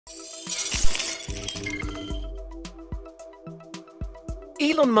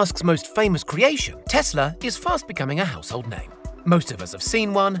Elon Musk's most famous creation, Tesla, is fast becoming a household name. Most of us have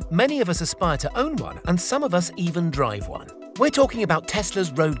seen one, many of us aspire to own one, and some of us even drive one. We're talking about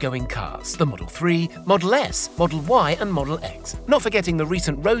Tesla's road-going cars, the Model 3, Model S, Model Y and Model X, not forgetting the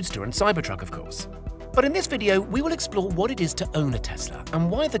recent Roadster and Cybertruck, of course. But in this video, we will explore what it is to own a Tesla and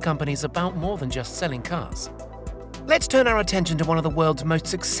why the company is about more than just selling cars. Let's turn our attention to one of the world's most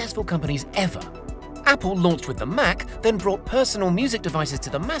successful companies ever. Apple launched with the Mac, then brought personal music devices to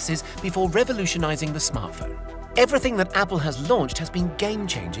the masses before revolutionizing the smartphone. Everything that Apple has launched has been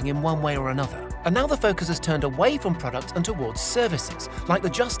game-changing in one way or another, and now the focus has turned away from products and towards services, like the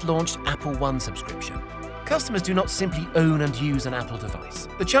just-launched Apple One subscription. Customers do not simply own and use an Apple device.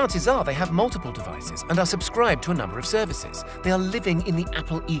 The chances are they have multiple devices and are subscribed to a number of services. They are living in the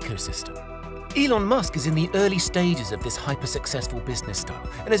Apple ecosystem. Elon Musk is in the early stages of this hyper-successful business style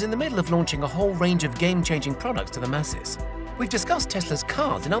and is in the middle of launching a whole range of game-changing products to the masses. We've discussed Tesla's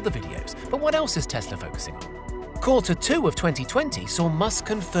cars in other videos, but what else is Tesla focusing on? Quarter 2 of 2020 saw Musk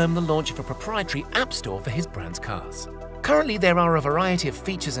confirm the launch of a proprietary app store for his brand's cars. Currently, there are a variety of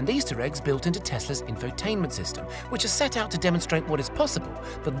features and Easter eggs built into Tesla's infotainment system, which are set out to demonstrate what is possible,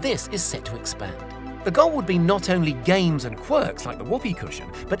 but this is set to expand. The goal would be not only games and quirks like the whoopee cushion,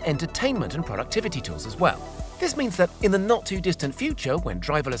 but entertainment and productivity tools as well. This means that in the not-too-distant future, when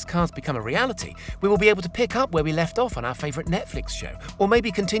driverless cars become a reality, we will be able to pick up where we left off on our favorite Netflix show, or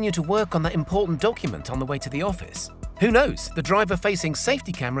maybe continue to work on that important document on the way to the office. Who knows, the driver-facing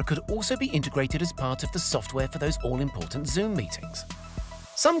safety camera could also be integrated as part of the software for those all-important Zoom meetings.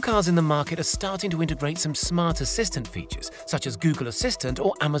 Some cars in the market are starting to integrate some smart assistant features, such as Google Assistant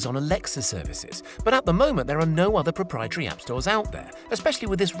or Amazon Alexa services, but at the moment there are no other proprietary app stores out there, especially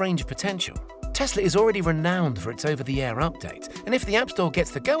with this range of potential. Tesla is already renowned for its over-the-air updates, and if the App Store gets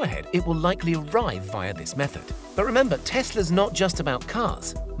the go-ahead, it will likely arrive via this method. But remember, Tesla's not just about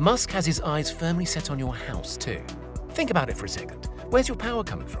cars. Musk has his eyes firmly set on your house too. Think about it for a second. Where's your power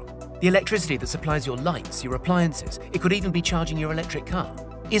coming from? The electricity that supplies your lights, your appliances, it could even be charging your electric car.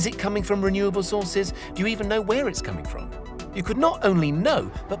 Is it coming from renewable sources? Do you even know where it's coming from? You could not only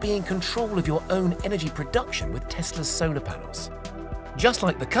know, but be in control of your own energy production with Tesla's solar panels. Just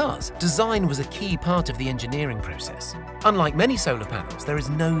like the cars, design was a key part of the engineering process. Unlike many solar panels, there is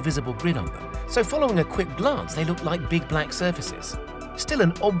no visible grid on them, so following a quick glance, they look like big black surfaces. Still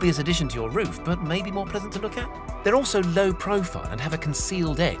an obvious addition to your roof, but maybe more pleasant to look at. They're also low profile and have a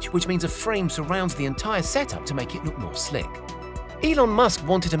concealed edge, which means a frame surrounds the entire setup to make it look more slick. Elon Musk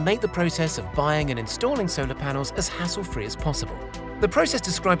wanted to make the process of buying and installing solar panels as hassle-free as possible. The process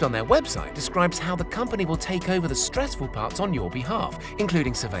described on their website describes how the company will take over the stressful parts on your behalf,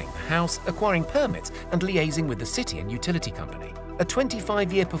 including surveying the house, acquiring permits, and liaising with the city and utility company. A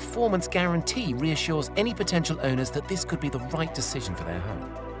 25-year performance guarantee reassures any potential owners that this could be the right decision for their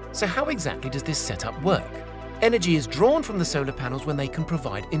home. So how exactly does this setup work? Energy is drawn from the solar panels when they can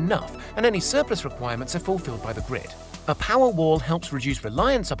provide enough, and any surplus requirements are fulfilled by the grid. A power wall helps reduce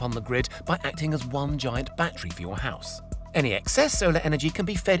reliance upon the grid by acting as one giant battery for your house. Any excess solar energy can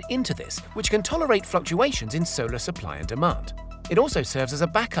be fed into this, which can tolerate fluctuations in solar supply and demand. It also serves as a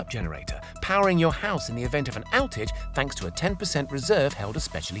backup generator, powering your house in the event of an outage thanks to a 10% reserve held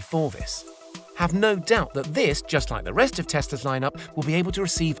especially for this. Have no doubt that this, just like the rest of Tesla's lineup, will be able to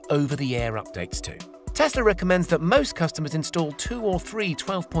receive over-the-air updates too. Tesla recommends that most customers install 2 or 3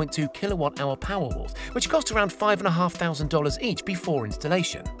 12.2 kilowatt-hour power walls, which cost around $5,500 each before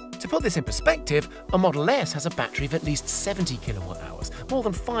installation. To put this in perspective, a Model S has a battery of at least 70 kilowatt-hours, more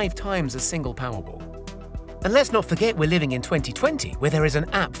than 5 times a single Powerwall. And let's not forget we're living in 2020, where there is an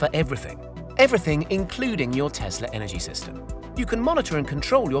app for everything. Everything including your Tesla energy system. You can monitor and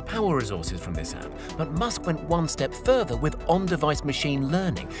control your power resources from this app, but Musk went one step further with on-device machine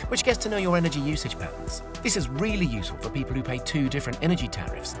learning, which gets to know your energy usage patterns. This is really useful for people who pay 2 different energy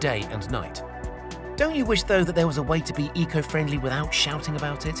tariffs, day and night. Don't you wish, though, that there was a way to be eco-friendly without shouting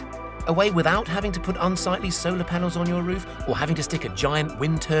about it? A way without having to put unsightly solar panels on your roof or having to stick a giant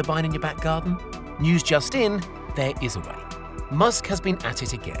wind turbine in your back garden? News just in, there is a way. Musk has been at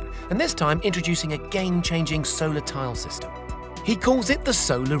it again, and this time introducing a game-changing solar tile system. He calls it the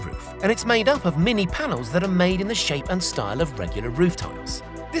solar roof, and it's made up of mini panels that are made in the shape and style of regular roof tiles.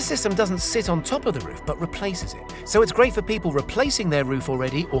 This system doesn't sit on top of the roof but replaces it, so it's great for people replacing their roof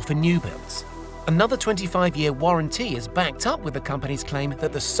already or for new builds. Another 25-year warranty is backed up with the company's claim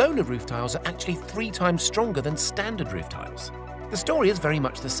that the solar roof tiles are actually 3 times stronger than standard roof tiles. The story is very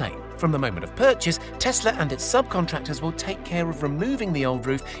much the same. From the moment of purchase, Tesla and its subcontractors will take care of removing the old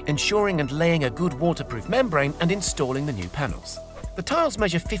roof, ensuring and laying a good waterproof membrane and installing the new panels. The tiles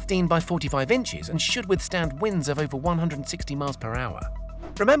measure 15 by 45 inches and should withstand winds of over 160 miles per hour.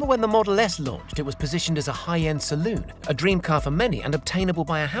 Remember when the Model S launched, it was positioned as a high-end saloon, a dream car for many and obtainable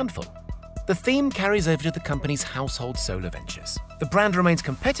by a handful. The theme carries over to the company's household solar ventures. The brand remains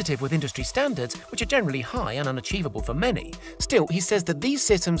competitive with industry standards, which are generally high and unachievable for many. Still, he says that these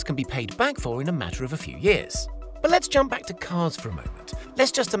systems can be paid back for in a matter of a few years. But let's jump back to cars for a moment.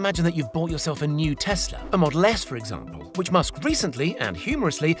 Let's just imagine that you've bought yourself a new Tesla, a Model S for example, which Musk recently and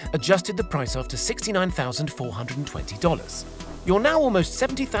humorously adjusted the price of to $69,420. You're now almost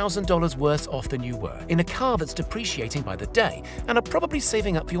 $70,000 worse off than you were in a car that's depreciating by the day and are probably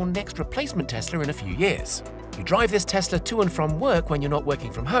saving up for your next replacement Tesla in a few years. You drive this Tesla to and from work when you're not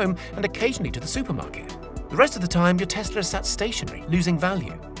working from home and occasionally to the supermarket. The rest of the time, your Tesla is sat stationary, losing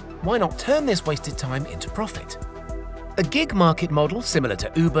value. Why not turn this wasted time into profit? A gig market model similar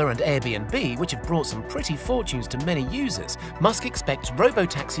to Uber and Airbnb, which have brought some pretty fortunes to many users, Musk expects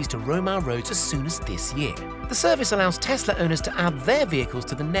robo-taxis to roam our roads as soon as this year. The service allows Tesla owners to add their vehicles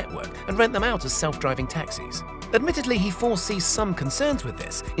to the network and rent them out as self-driving taxis. Admittedly, he foresees some concerns with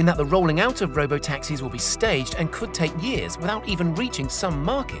this, in that the rolling out of robo-taxis will be staged and could take years without even reaching some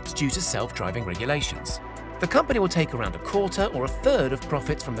markets due to self-driving regulations. The company will take around a quarter or a third of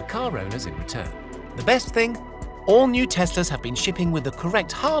profits from the car owners in return. The best thing? All new Teslas have been shipping with the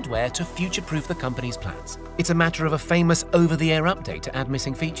correct hardware to future-proof the company's plans. It's a matter of a famous over-the-air update to add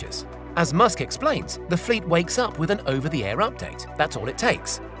missing features. As Musk explains, the fleet wakes up with an over-the-air update. That's all it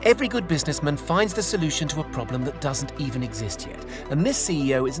takes. Every good businessman finds the solution to a problem that doesn't even exist yet, and this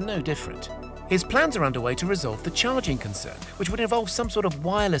CEO is no different. His plans are underway to resolve the charging concern, which would involve some sort of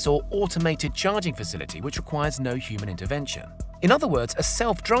wireless or automated charging facility which requires no human intervention. In other words, a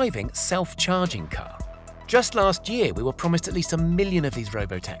self-driving, self-charging car. Just last year, we were promised at least 1 million of these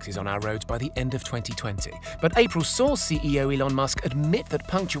robo-taxis on our roads by the end of 2020. But April saw CEO Elon Musk admit that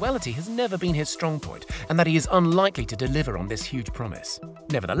punctuality has never been his strong point and that he is unlikely to deliver on this huge promise.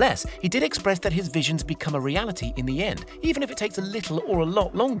 Nevertheless, he did express that his visions become a reality in the end, even if it takes a little or a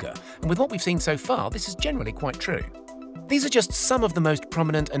lot longer. And with what we've seen so far, this is generally quite true. These are just some of the most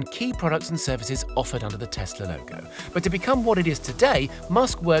prominent and key products and services offered under the Tesla logo. But to become what it is today,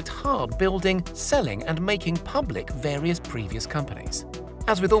 Musk worked hard building, selling, and making public various previous companies.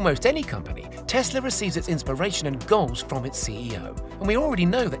 As with almost any company, Tesla receives its inspiration and goals from its CEO. And we already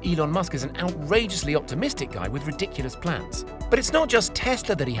know that Elon Musk is an outrageously optimistic guy with ridiculous plans. But it's not just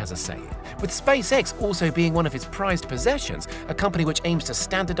Tesla that he has a say in, with SpaceX also being one of his prized possessions, a company which aims to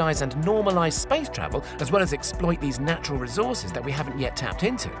standardize and normalize space travel as well as exploit these natural resources that we haven't yet tapped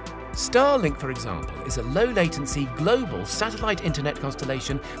into. Starlink, for example, is a low-latency global satellite internet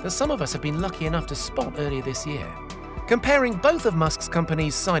constellation that some of us have been lucky enough to spot earlier this year. Comparing both of Musk's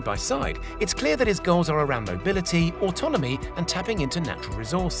companies side by side, it's clear that his goals are around mobility, autonomy, and tapping into natural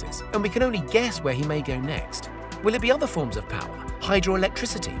resources, and we can only guess where he may go next. Will it be other forms of power,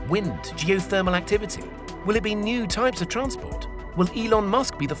 hydroelectricity, wind, geothermal activity? Will it be new types of transport? Will Elon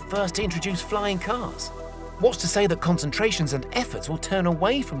Musk be the first to introduce flying cars? What's to say that concentrations and efforts will turn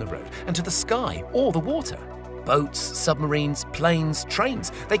away from the road and to the sky or the water? Boats, submarines, planes,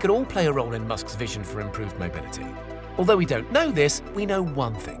 trains, they could all play a role in Musk's vision for improved mobility. Although we don't know this, we know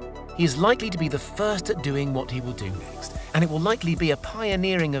one thing. He is likely to be the first at doing what he will do next, and it will likely be a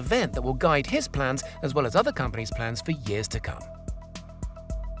pioneering event that will guide his plans as well as other companies' plans for years to come.